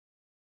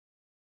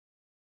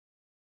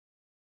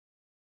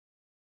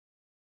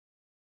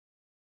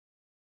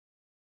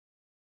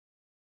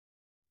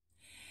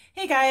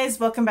Hey guys,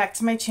 welcome back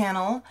to my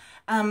channel.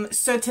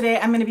 So today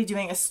I'm going to be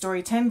doing a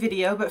story time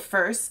video, but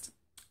first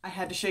I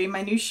had to show you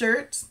my new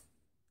shirt,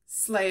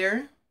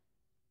 Slayer.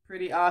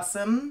 Pretty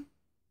awesome.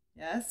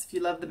 Yes, if you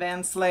love the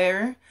band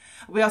Slayer.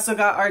 We also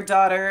got our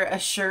daughter a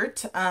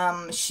shirt.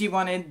 She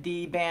wanted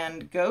the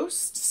band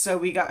Ghost, so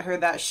we got her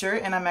that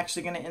shirt, and I'm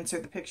actually going to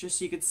insert the picture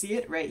so you could see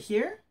it right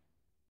here.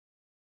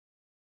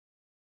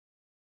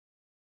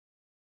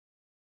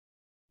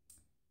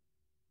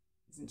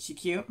 Isn't she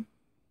cute?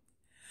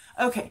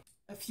 Okay,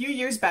 a few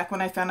years back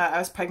when I found out I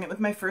was pregnant with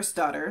my first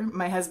daughter,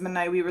 my husband and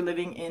I, we were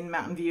living in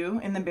Mountain View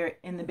in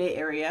the Bay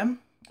Area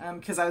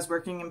because I was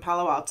working in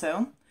Palo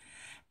Alto.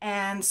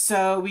 And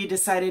so we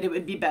decided it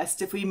would be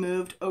best if we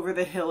moved over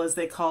the hill, as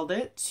they called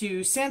it,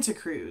 to Santa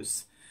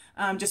Cruz,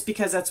 just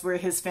because that's where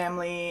his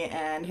family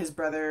and his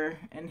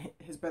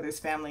brother's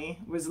family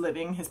was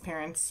living, his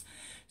parents.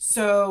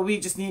 So we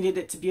just needed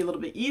it to be a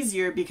little bit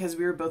easier because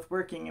we were both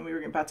working and we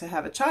were about to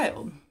have a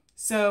child.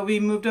 So we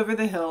moved over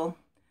the hill.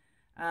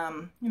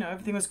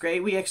 Everything was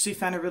great. We actually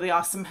found a really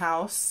awesome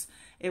house.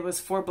 It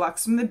was 4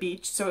 blocks from the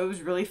beach, so it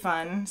was really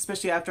fun,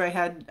 especially after I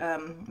had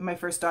my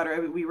first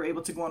daughter. We were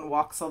able to go on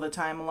walks all the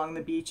time along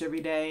the beach every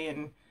day.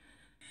 And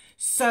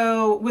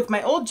so with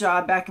my old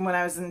job back when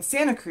I was in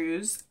Santa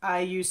Cruz,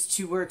 I used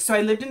to work. So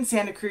I lived in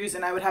Santa Cruz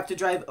and I would have to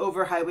drive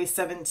over Highway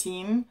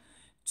 17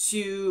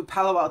 to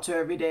Palo Alto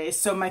every day.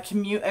 So my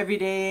commute every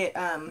day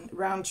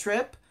round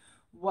trip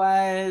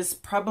was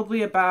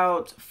probably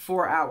about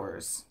 4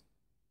 hours.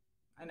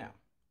 I know.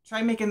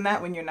 Try making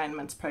that when you're 9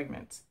 months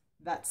pregnant.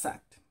 That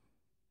sucked.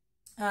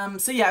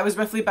 So yeah, it was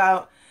roughly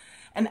about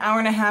an hour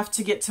and a half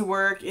to get to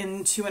work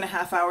and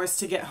 2.5 hours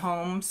to get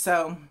home.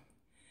 So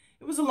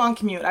it was a long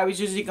commute. I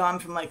was usually gone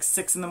from like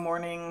 6 in the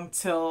morning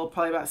till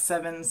probably about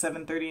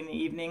 7:30 in the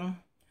evening,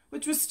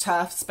 which was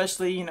tough,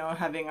 especially,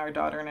 having our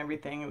daughter and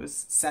everything. It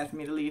was sad for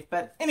me to leave.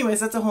 But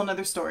anyways, that's a whole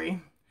nother story.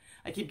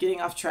 I keep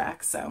getting off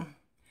track, so.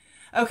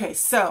 Okay,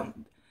 so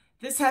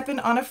this happened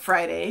on a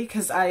Friday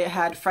because I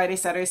had Friday,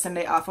 Saturday,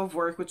 Sunday off of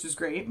work, which was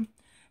great.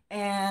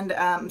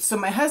 And so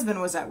my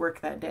husband was at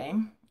work that day,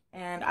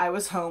 and I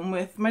was home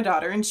with my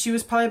daughter, and she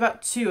was probably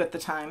about 2 at the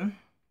time.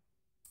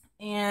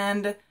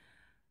 And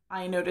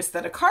I noticed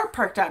that a car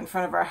parked out in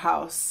front of our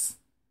house,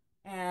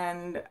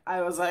 and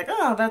I was like,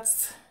 oh,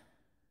 that's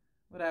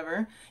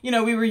whatever.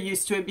 We were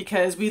used to it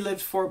because we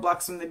lived 4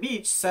 blocks from the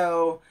beach,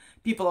 so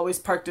people always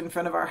parked in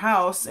front of our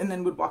house and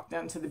then would walk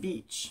down to the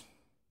beach,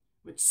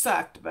 which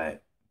sucked,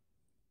 but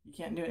you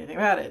can't do anything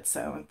about it.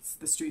 So it's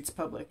the street's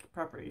public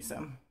property.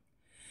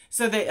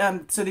 So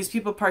these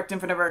people parked in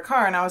front of our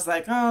car, and I was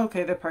like, oh,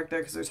 okay, they're parked there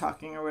because they're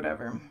talking or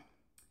whatever.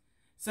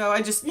 So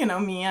I just,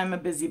 I'm a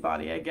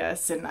busybody, I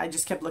guess. And I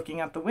just kept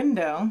looking out the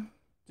window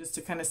just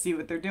to kind of see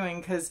what they're doing.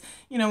 Because,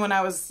 when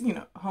I was,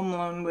 home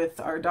alone with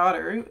our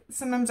daughter,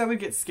 sometimes I would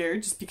get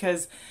scared just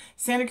because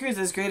Santa Cruz,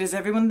 as great as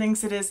everyone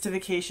thinks it is to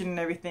vacation and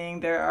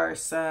everything, there are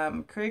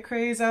some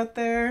cray-crays out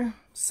there.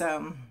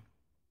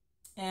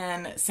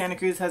 And Santa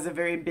Cruz has a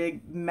very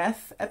big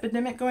meth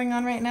epidemic going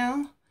on right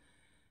now.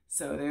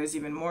 So there's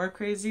even more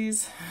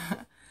crazies.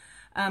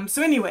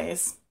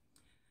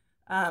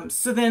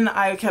 So then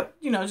I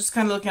kept, just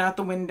kind of looking out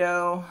the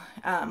window.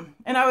 And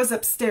I was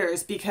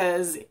upstairs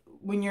because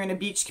when you're in a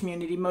beach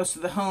community, most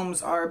of the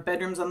homes are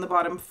bedrooms on the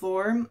bottom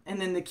floor. And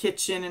then the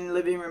kitchen and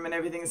living room and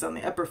everything is on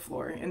the upper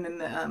floor. And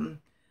then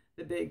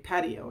the big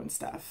patio and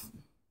stuff,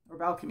 or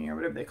balcony or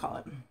whatever they call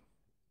it.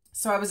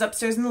 So I was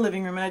upstairs in the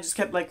living room, and I just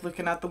kept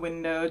looking out the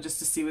window just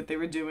to see what they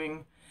were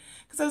doing.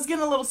 Because I was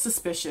getting a little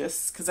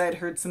suspicious because I had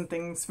heard some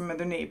things from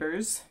other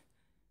neighbors.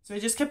 So I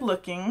just kept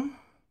looking.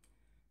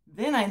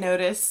 Then I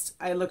noticed,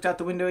 I looked out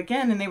the window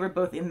again, and they were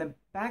both in the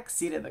back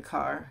seat of the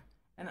car.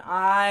 And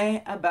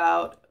I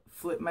about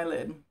flipped my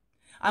lid.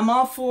 I'm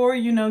all for,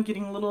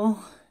 getting a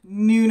little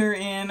nooner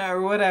in or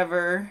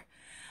whatever.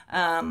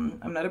 I'm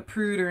not a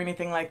prude or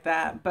anything like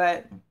that,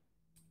 but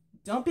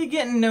don't be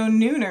getting no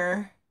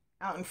nooner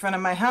out in front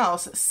of my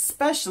house,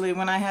 especially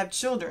when I have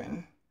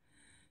children.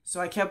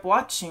 So I kept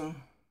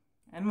watching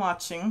and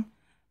watching,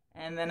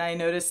 and then I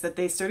noticed that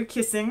they started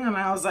kissing, and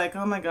I was like,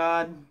 oh my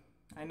God,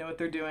 I know what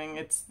they're doing.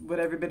 It's what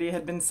everybody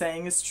had been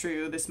saying is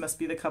true. This must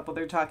be the couple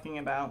they're talking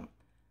about.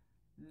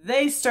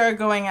 They started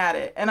going at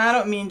it, and I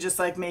don't mean just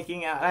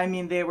making out. I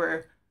mean they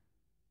were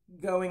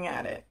going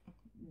at it,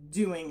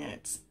 doing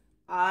it.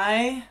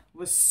 I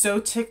was so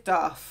ticked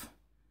off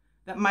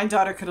that my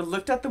daughter could have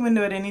looked out the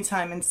window at any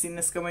time and seen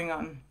this going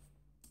on.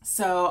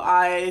 So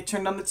I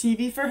turned on the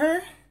TV for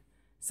her,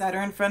 sat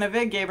her in front of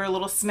it, gave her a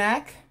little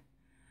snack.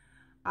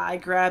 I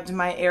grabbed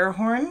my air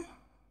horn,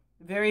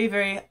 very,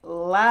 very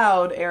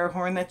loud air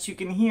horn that you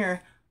can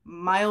hear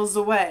miles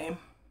away.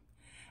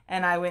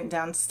 And I went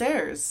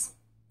downstairs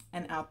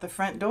and out the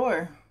front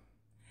door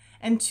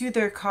and to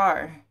their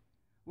car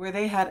where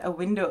they had a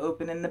window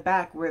open in the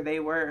back where they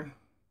were.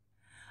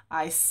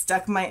 I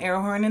stuck my air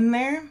horn in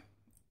there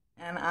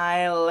and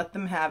I let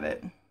them have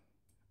it.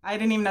 I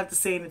didn't even have to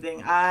say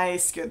anything. I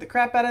scared the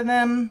crap out of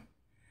them.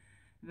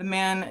 The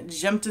man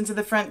jumped into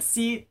the front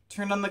seat,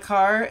 turned on the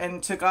car,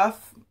 and took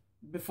off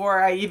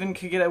before I even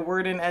could get a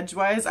word in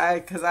edgewise,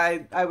 because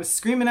I was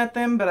screaming at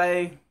them, but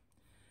I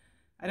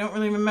don't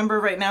really remember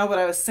right now what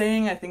I was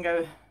saying. I think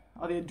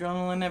all the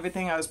adrenaline and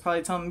everything, I was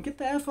probably telling them, get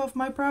the F off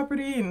my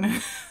property,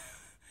 and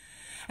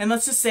and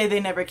let's just say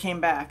they never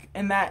came back.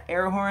 And that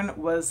air horn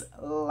was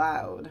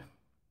loud.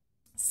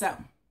 So,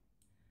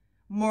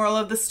 moral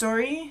of the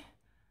story,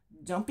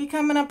 don't be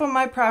coming up on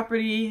my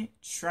property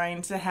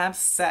trying to have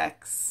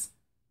sex.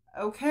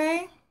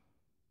 Okay?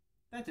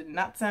 That did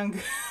not sound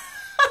good.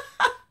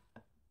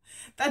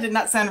 That did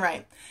not sound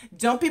right.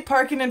 Don't be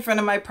parking in front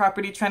of my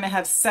property trying to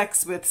have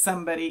sex with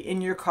somebody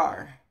in your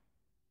car.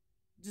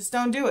 Just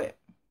don't do it.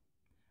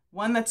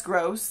 One, that's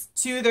gross.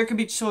 Two, there could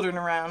be children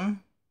around.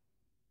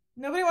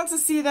 Nobody wants to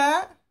see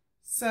that.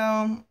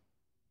 So,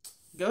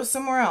 go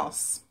somewhere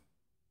else.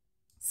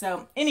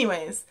 So,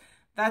 anyways,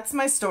 that's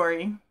my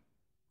story.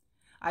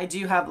 I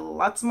do have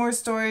lots more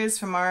stories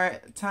from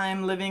our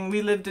time living.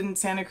 We lived in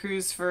Santa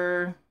Cruz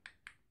for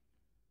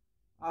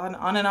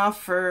on and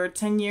off for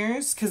 10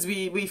 years, because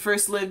we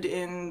first lived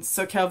in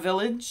SoCal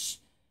Village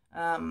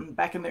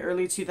back in the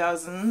early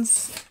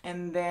 2000s,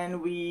 and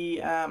then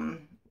we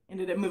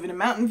ended up moving to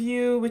Mountain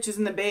View, which is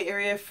in the Bay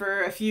Area,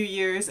 for a few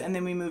years, and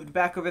then we moved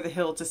back over the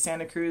hill to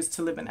Santa Cruz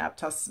to live in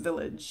Aptos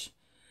Village.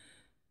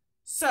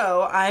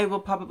 So I will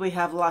probably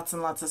have lots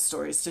and lots of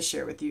stories to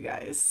share with you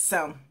guys.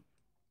 So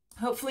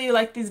hopefully you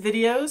like these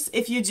videos.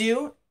 If you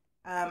do,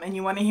 and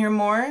you want to hear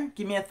more,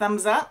 give me a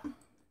thumbs up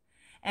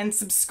and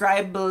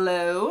subscribe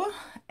below,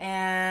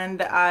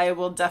 and I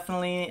will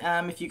definitely,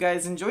 if you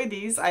guys enjoy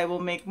these, I will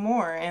make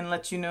more and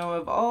let you know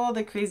of all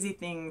the crazy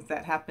things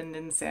that happened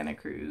in Santa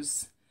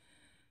Cruz,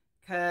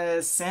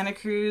 because Santa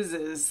Cruz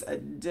is a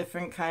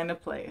different kind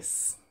of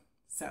place.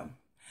 So,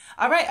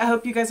 all right, I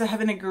hope you guys are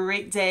having a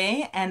great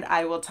day, and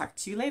I will talk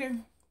to you later.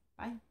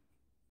 Bye.